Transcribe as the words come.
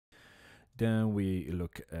Then we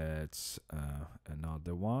look at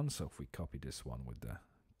another one. So if we copy this one with the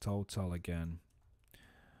total again,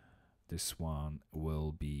 this one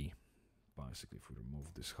will be basically, if we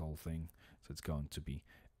remove this whole thing, so it's going to be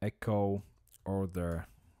echo order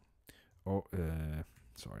or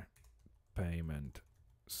payment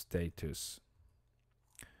status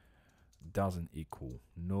doesn't equal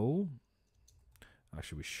null.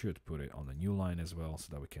 Actually, we should put it on the new line as well so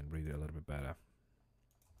that we can read it a little bit better.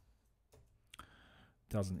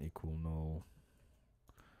 Doesn't equal null.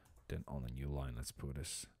 Then on the new line, let's put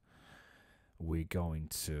this. We're going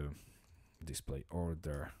to display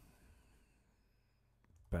order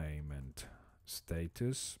payment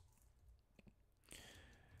status.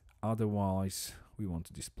 Otherwise, we want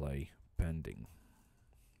to display pending.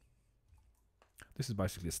 This is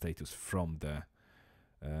basically a status from the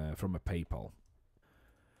from a PayPal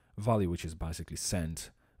value, which is basically sent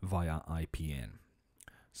via IPN.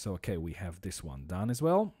 So okay, we have this one done as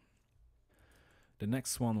well. The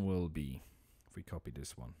next one will be, if we copy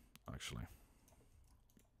this one, actually,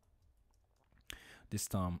 this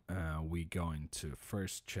time we're going to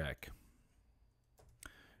first check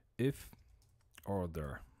if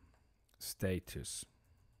order status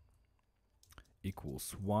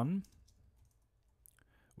equals 1,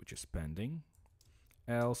 which is pending,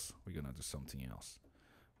 else we're gonna do something else.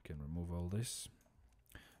 We can remove all this.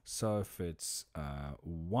 So if it's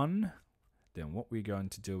 1, then what we're going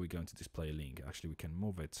to do, we're going to display a link. Actually, we can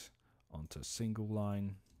move it onto a single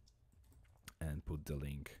line and put the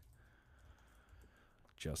link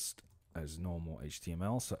just as normal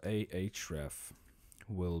HTML. So ahref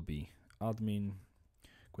will be admin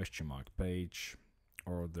 $page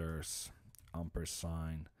orders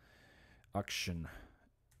ampersand action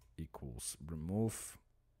equals remove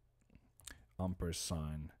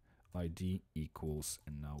ampersand ID equals,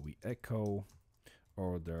 and now we echo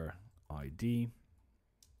order ID,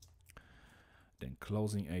 then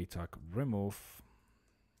closing A tag remove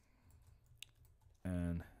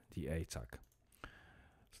and the A tag.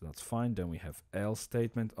 So that's fine. Then we have else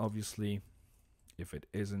statement, obviously, if it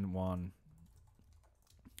isn't 1,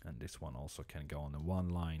 and this one also can go on the 1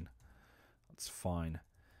 line. That's fine.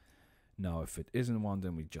 Now if it isn't 1,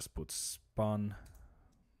 then we just put span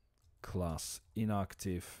class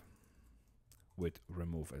inactive with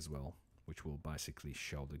remove as well, which will basically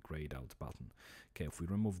show the grayed out button. Okay, if we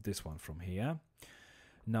remove this one from here,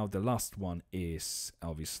 now the last one is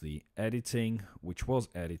obviously editing, which was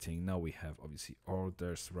editing. Now we have obviously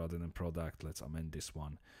orders rather than product. Let's amend this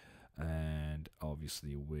one, and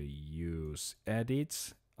obviously we use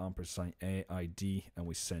edit ampersand AID, and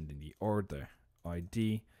we send in the order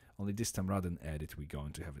ID. Only this time, rather than edit, we're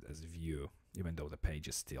going to have it as view, even though the page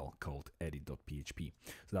is still called edit.php.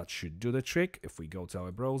 So that should do the trick. If we go to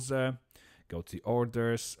our browser, go to the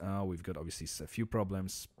orders, we've got obviously a few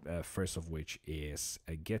problems. First of which is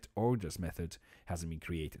a get orders method hasn't been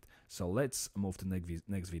created. So let's move to the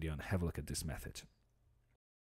next video and have a look at this method.